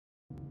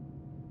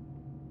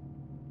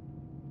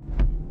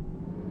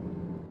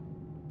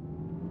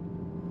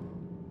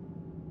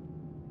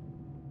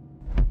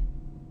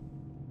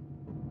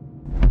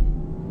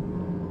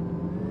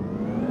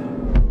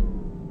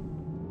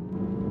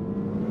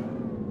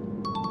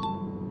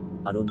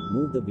Arun,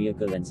 move the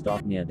vehicle and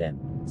stop near them.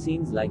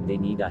 Seems like they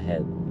need our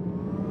help.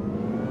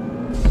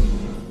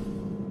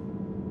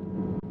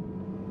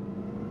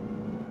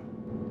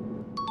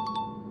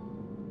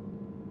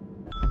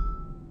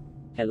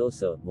 Hello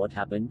sir, what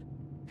happened?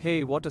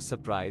 Hey, what a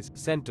surprise.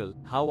 Sentinel,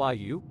 how are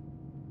you?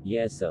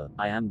 Yes sir,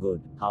 I am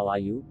good. How are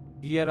you?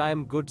 Here I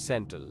am good,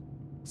 Sentinel.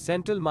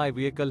 Sentinel, my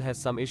vehicle has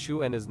some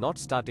issue and is not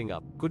starting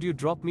up. Could you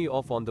drop me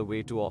off on the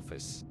way to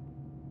office?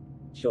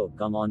 Sure,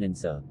 come on in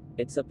sir.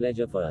 It's a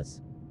pleasure for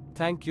us.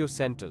 Thank you,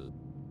 Sentinel.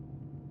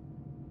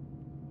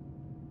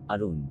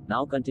 Arun,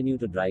 now continue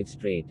to drive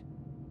straight.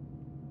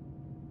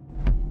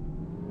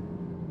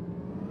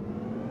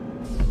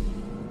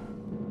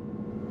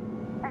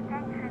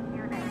 Attention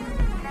unit.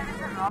 There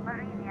is a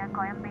robbery near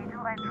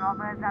Coimbatore and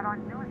robbers are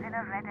on loose in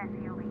a red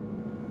SUV.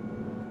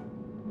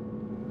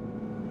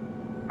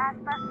 As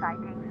per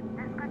sightings,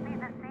 this could be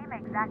the same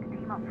exact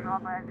team of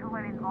robbers who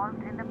were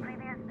involved in the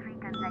previous 3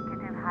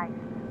 consecutive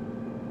heists.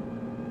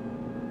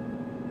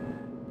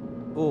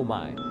 Oh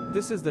my,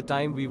 this is the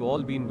time we've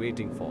all been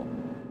waiting for.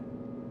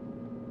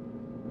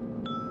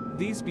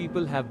 These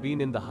people have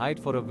been in the hide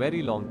for a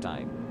very long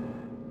time.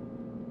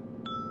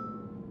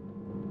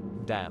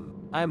 Damn,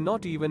 I am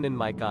not even in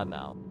my car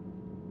now.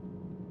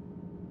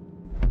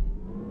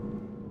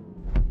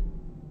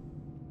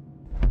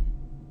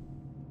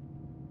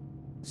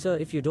 Sir,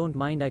 if you don't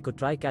mind, I could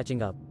try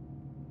catching up.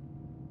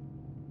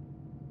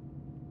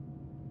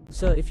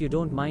 Sir, if you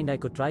don't mind, I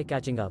could try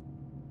catching up.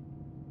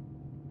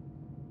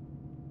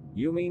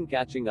 You mean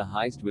catching a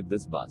heist with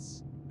this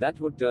bus? That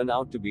would turn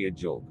out to be a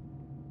joke.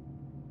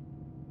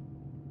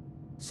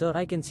 Sir,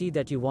 I can see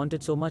that you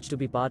wanted so much to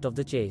be part of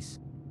the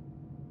chase.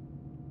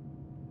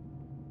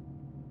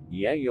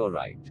 Yeah, you're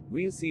right.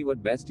 We'll see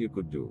what best you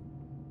could do.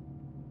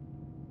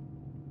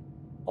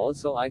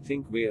 Also, I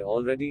think we're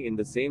already in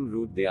the same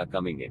route they are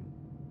coming in.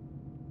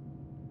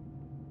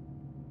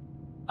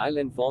 I'll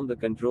inform the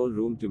control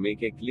room to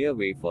make a clear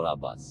way for our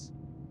bus.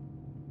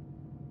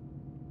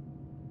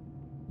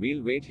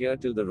 We'll wait here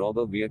till the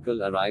robber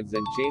vehicle arrives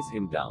and chase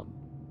him down.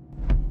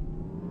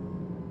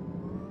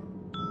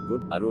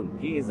 Good, Arun,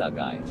 he is our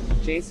guy.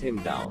 Chase him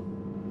down.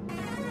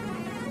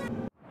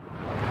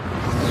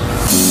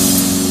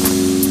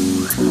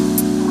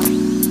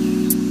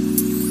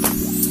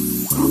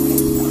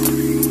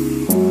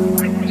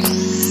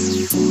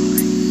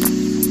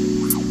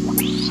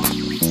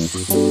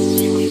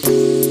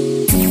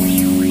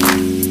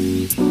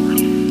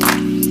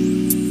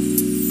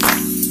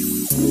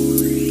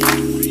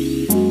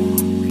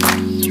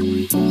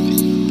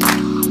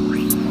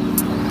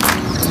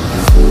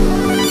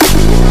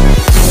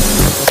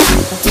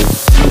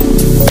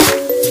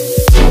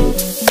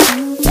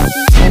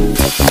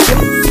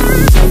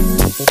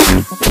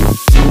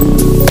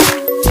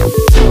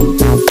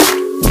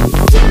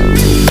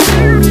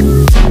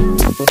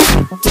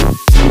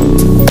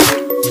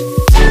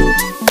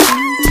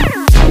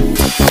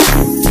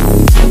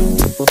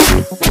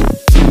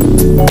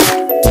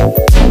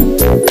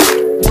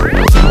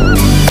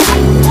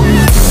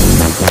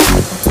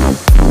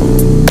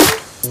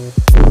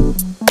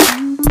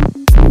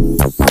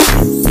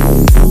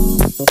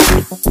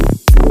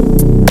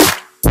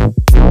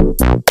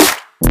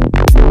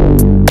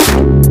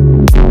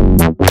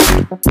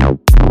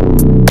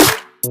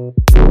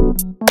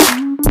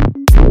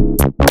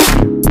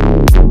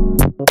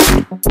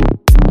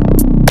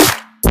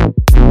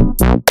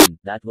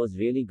 That was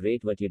really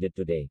great what you did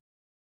today.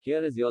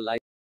 Here is your life.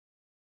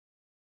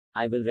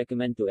 I will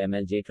recommend to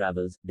MLJ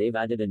Travels. They've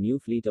added a new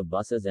fleet of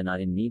buses and are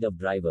in need of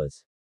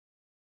drivers.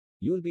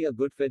 You'll be a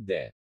good fit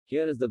there.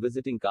 Here is the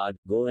visiting card.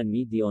 Go and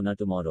meet the owner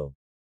tomorrow.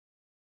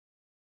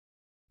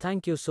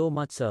 Thank you so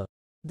much, sir.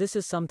 This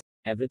is something.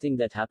 Everything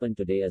that happened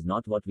today is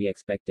not what we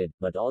expected,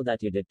 but all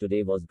that you did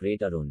today was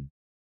great, Arun.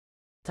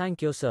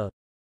 Thank you, sir.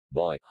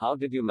 Boy, how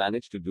did you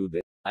manage to do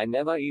this? I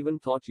never even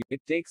thought you.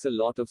 It takes a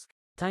lot of skill.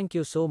 Thank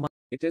you so much.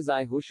 It is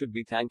I who should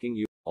be thanking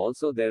you.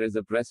 Also, there is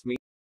a press meet.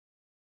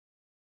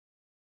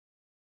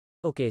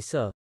 Okay,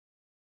 sir.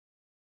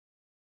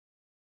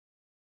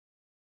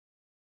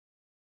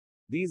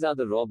 These are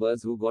the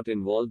robbers who got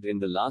involved in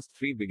the last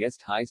 3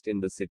 biggest heists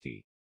in the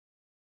city.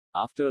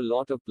 After a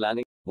lot of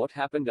planning, what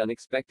happened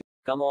unexpected?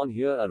 Come on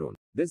here, Arun.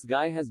 This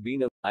guy has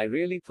been a. I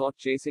really thought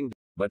chasing,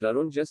 but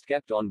Arun just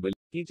kept on.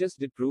 He just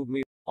did prove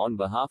me. On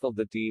behalf of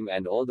the team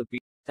and all the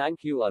people,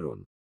 thank you,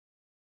 Arun.